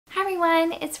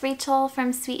everyone, it's Rachel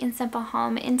from Sweet and Simple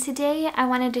Home, and today I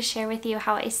wanted to share with you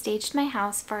how I staged my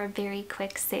house for a very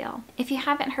quick sale. If you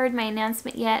haven't heard my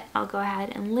announcement yet, I'll go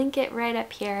ahead and link it right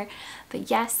up here. But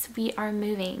yes, we are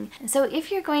moving. So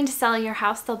if you're going to sell your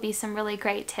house, there'll be some really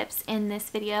great tips in this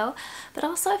video. But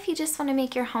also if you just want to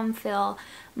make your home feel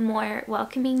more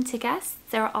welcoming to guests,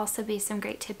 there will also be some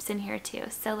great tips in here too.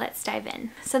 So let's dive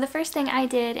in. So the first thing I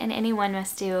did, and anyone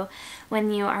must do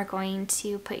when you are going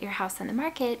to put your house on the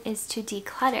market, is to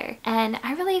declutter. And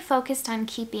I really focused on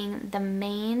keeping the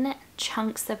main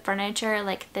chunks of furniture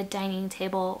like the dining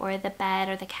table or the bed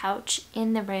or the couch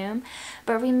in the room,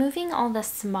 but removing all the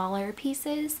smaller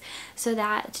pieces so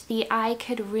that the eye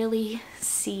could really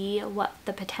see what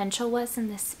the potential was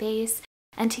in the space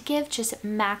and to give just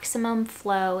maximum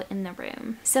flow in the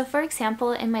room. So for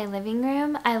example, in my living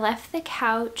room, I left the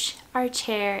couch, our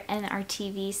chair, and our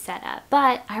TV set up,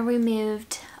 but I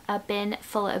removed a bin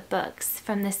full of books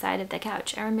from the side of the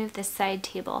couch. I removed the side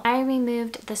table. I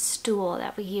removed the stool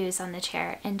that we use on the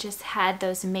chair and just had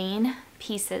those main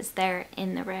pieces there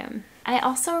in the room. I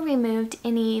also removed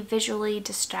any visually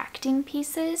distracting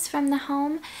pieces from the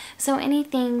home. So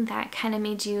anything that kind of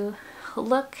made you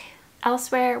look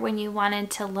elsewhere when you wanted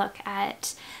to look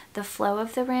at the flow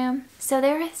of the room. So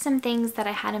there are some things that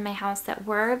I had in my house that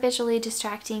were visually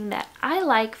distracting that I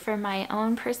like for my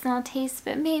own personal taste,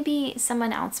 but maybe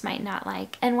someone else might not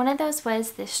like. And one of those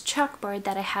was this chalkboard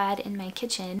that I had in my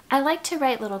kitchen. I like to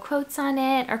write little quotes on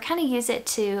it or kind of use it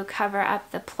to cover up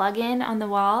the plug-in on the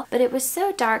wall, but it was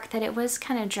so dark that it was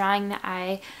kind of drawing the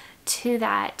eye to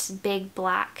that big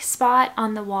black spot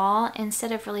on the wall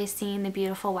instead of really seeing the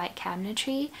beautiful white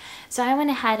cabinetry. So I went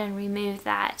ahead and removed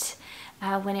that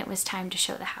when it was time to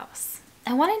show the house.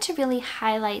 I wanted to really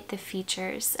highlight the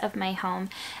features of my home,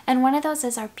 and one of those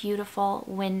is our beautiful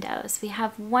windows. We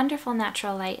have wonderful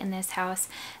natural light in this house,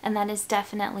 and that is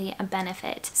definitely a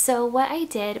benefit. So what I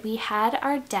did, we had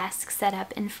our desk set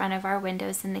up in front of our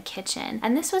windows in the kitchen,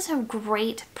 and this was a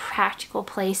great practical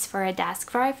place for a desk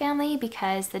for our family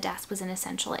because the desk was an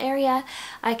essential area.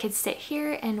 I could sit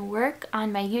here and work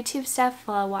on my YouTube stuff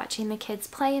while watching the kids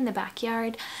play in the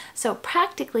backyard. So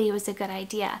practically it was a good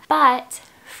idea, but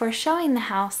for showing the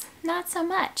house, not so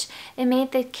much. It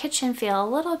made the kitchen feel a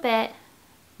little bit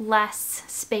less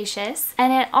spacious,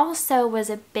 and it also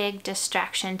was a big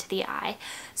distraction to the eye.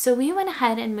 So we went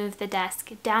ahead and moved the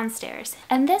desk downstairs,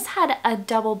 and this had a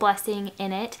double blessing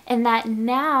in it, in that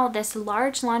now this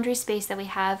large laundry space that we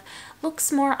have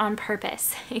looks more on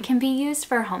purpose. It can be used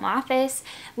for a home office.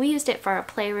 We used it for a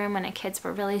playroom when the kids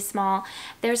were really small.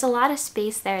 There's a lot of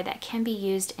space there that can be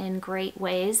used in great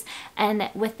ways, and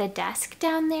with the desk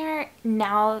down there,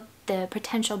 now the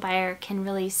potential buyer can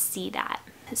really see that.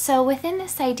 So within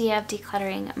this idea of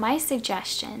decluttering, my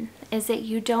suggestion is that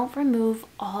you don't remove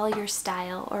all your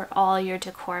style or all your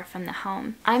decor from the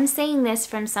home. I'm saying this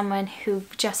from someone who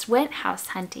just went house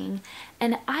hunting,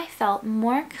 and I felt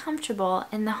more comfortable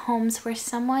in the homes where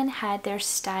someone had their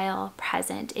style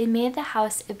present. It made the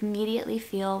house immediately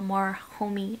feel more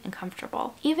homey and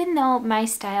comfortable. Even though my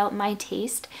style, my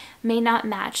taste, may not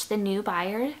match the new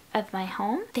buyer of my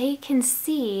home, they can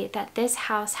see that this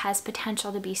house has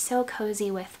potential to be so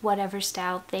cozy with whatever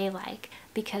style they like,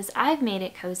 because I've made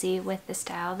it cozy with the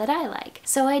style that I like.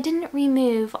 So I didn't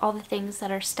remove all the things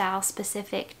that are style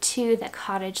specific to the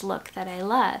cottage look that I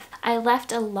love. I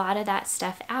left a lot of that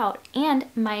stuff out, and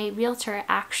my realtor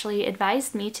actually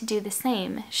advised me to do the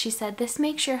same. She said, this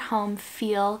makes your home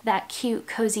feel that cute,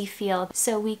 cozy feel.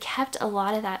 So we kept a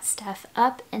lot of that stuff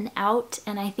up and out,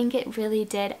 and I think it really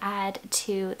did add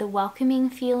to the welcoming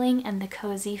feeling and the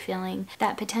cozy feeling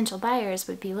that potential buyers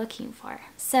would be looking for.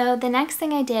 So the next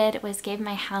thing I did was give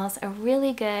my house a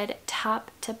really good top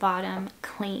to bottom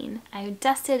clean. I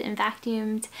dusted and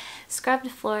vacuumed, scrubbed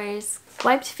floors,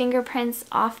 wiped fingerprints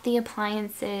off the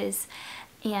appliances,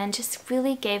 and just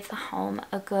really gave the home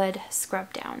a good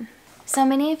scrub down. So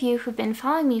many of you who've been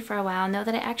following me for a while know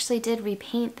that I actually did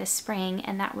repaint this spring,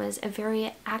 and that was a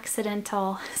very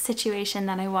accidental situation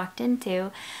that I walked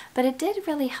into, but it did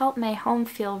really help my home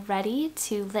feel ready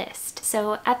to list.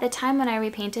 So at the time when I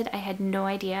repainted, I had no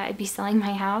idea I'd be selling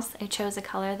my house. I chose a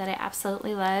color that I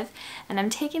absolutely love, and I'm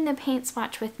taking the paint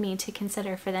swatch with me to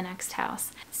consider for the next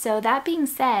house. So that being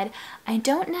said, I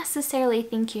don't necessarily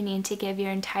think you need to give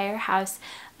your entire house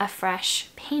a fresh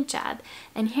paint job,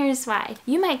 and here's why.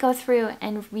 You might go through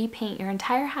and repaint your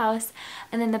entire house,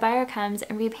 and then the buyer comes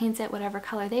and repaints it whatever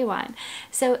color they want.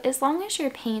 So as long as your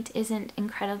paint isn't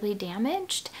incredibly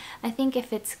damaged, I think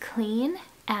if it's clean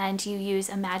and you use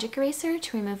a magic eraser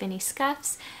to remove any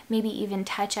scuffs, maybe even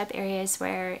touch up areas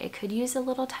where it could use a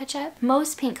little touch up.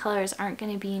 Most paint colors aren't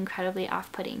going to be incredibly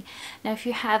off-putting. Now if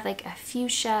you have like a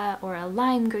fuchsia or a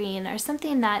lime green or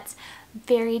something that's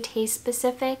very taste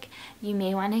specific, you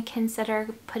may want to consider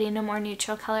putting a more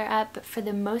neutral color up, but for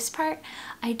the most part,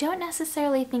 I don't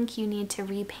necessarily think you need to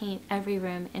repaint every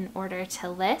room in order to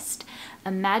list.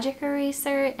 A magic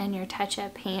eraser and your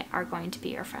touch-up paint are going to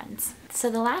be your friends. So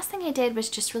the last thing I did was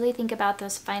just really think about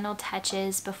those final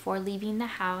touches before leaving the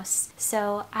house.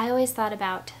 So I always thought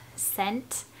about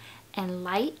scent and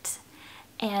light.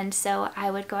 And so I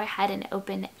would go ahead and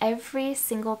open every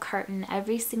single curtain,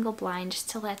 every single blind, just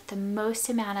to let the most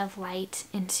amount of light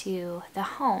into the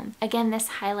home. Again, this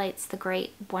highlights the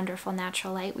great, wonderful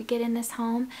natural light we get in this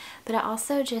home, but it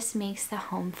also just makes the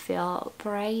home feel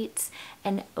bright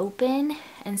and open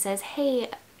and says, hey,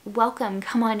 welcome,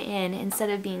 come on in,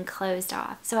 instead of being closed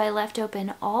off. So I left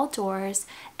open all doors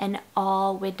and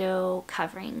all window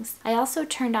coverings. I also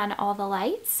turned on all the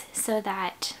lights so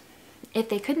that if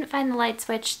they couldn't find the light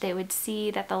switch, they would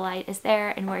see that the light is there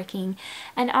and working,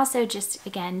 and also just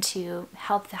again to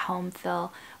help the home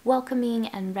feel welcoming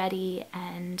and ready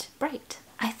and bright.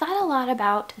 I thought a lot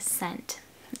about scent,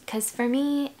 because for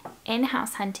me, in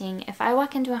house hunting, if I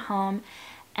walk into a home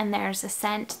and there's a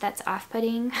scent that's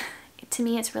off-putting, to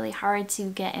me it's really hard to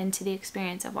get into the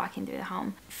experience of walking through the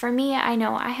home. For me, I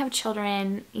know I have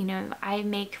children, you know, I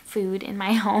make food in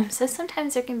my home, so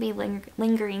sometimes there can be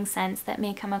lingering scents that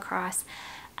may come across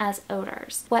as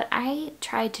odors. What I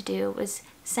tried to do was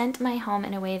scent my home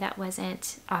in a way that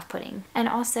wasn't off-putting. And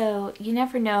also, you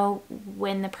never know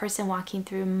when the person walking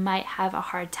through might have a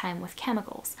hard time with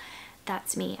chemicals.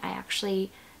 That's me. I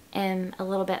actually am a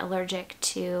little bit allergic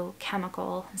to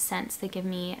chemical scents that give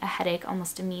me a headache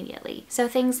almost immediately. So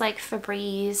things like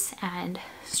Febreze and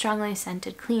strongly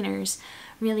scented cleaners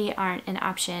really aren't an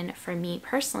option for me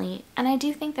personally, and I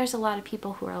do think there's a lot of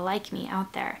people who are like me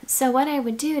out there. So what I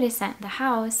would do to scent the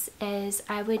house is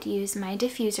I would use my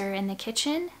diffuser in the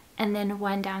kitchen and then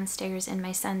one downstairs in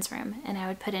my son's room, and I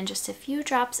would put in just a few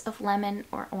drops of lemon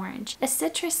or orange. A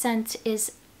citrus scent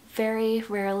is very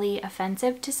rarely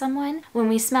offensive to someone. When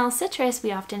we smell citrus,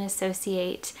 we often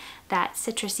associate that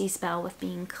citrusy smell with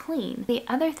being clean. The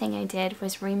other thing I did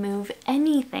was remove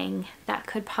anything that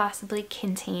could possibly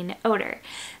contain odor.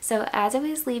 So as I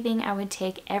was leaving, I would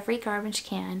take every garbage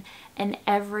can and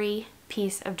every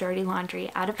piece of dirty laundry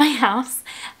out of my house.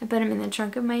 I put them in the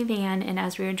trunk of my van, and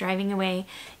as we were driving away,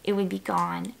 it would be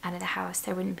gone out of the house.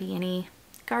 There wouldn't be any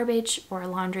garbage or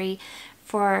laundry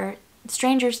for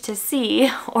strangers to see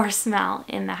or smell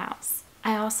in the house.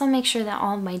 I also make sure that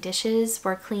all of my dishes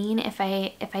were clean. If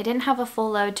I didn't have a full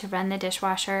load to run the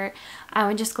dishwasher, I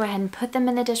would just go ahead and put them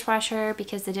in the dishwasher,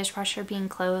 because the dishwasher being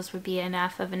closed would be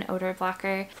enough of an odor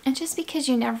blocker. And just because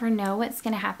you never know what's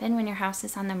going to happen when your house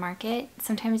is on the market,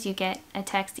 sometimes you get a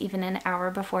text even an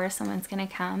hour before someone's going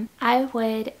to come. I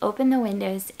would open the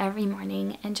windows every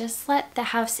morning and just let the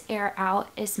house air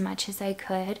out as much as I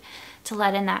could, to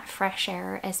let in that fresh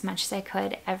air as much as I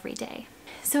could every day.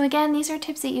 So again, these are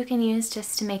tips that you can use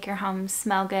just to make your home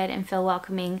smell good and feel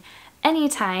welcoming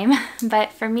anytime,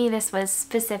 but for me this was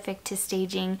specific to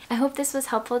staging. I hope this was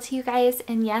helpful to you guys,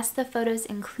 and yes, the photos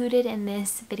included in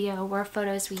this video were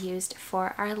photos we used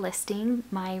for our listing.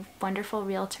 My wonderful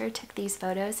realtor took these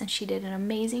photos and she did an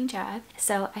amazing job,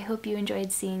 so I hope you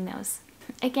enjoyed seeing those.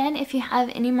 Again, if you have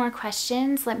any more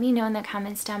questions, let me know in the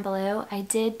comments down below. I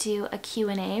did do a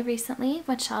Q&A recently,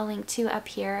 which I'll link to up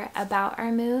here, about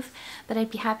our move, but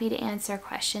I'd be happy to answer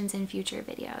questions in future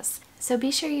videos. So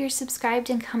be sure you're subscribed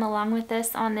and come along with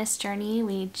us on this journey.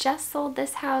 We just sold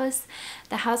this house.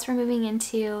 The house we're moving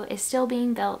into is still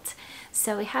being built,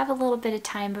 so we have a little bit of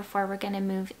time before we're going to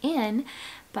move in,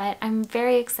 but I'm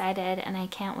very excited and I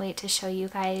can't wait to show you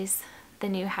guys the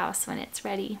new house when it's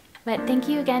ready. But thank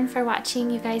you again for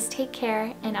watching. You guys take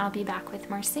care, and I'll be back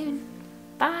with more soon.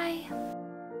 Bye!